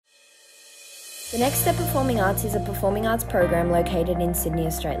The Next Step Performing Arts is a performing arts program located in Sydney,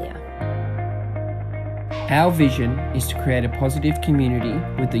 Australia. Our vision is to create a positive community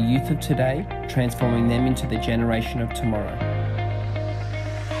with the youth of today, transforming them into the generation of tomorrow.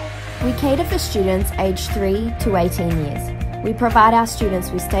 We cater for students aged 3 to 18 years. We provide our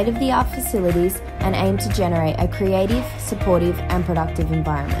students with state-of-the-art facilities and aim to generate a creative, supportive and productive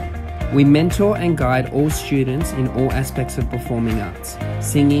environment. We mentor and guide all students in all aspects of performing arts,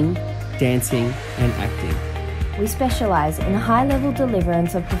 singing, dancing and acting. We specialise in high-level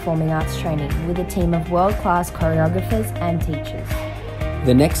deliverance of performing arts training with a team of world-class choreographers and teachers.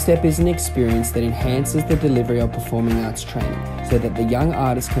 The Next Step is an experience that enhances the delivery of performing arts training so that the young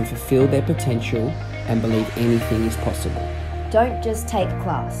artists can fulfil their potential and believe anything is possible. Don't just take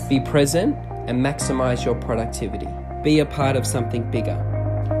class. Be present and maximise your productivity. Be a part of something bigger.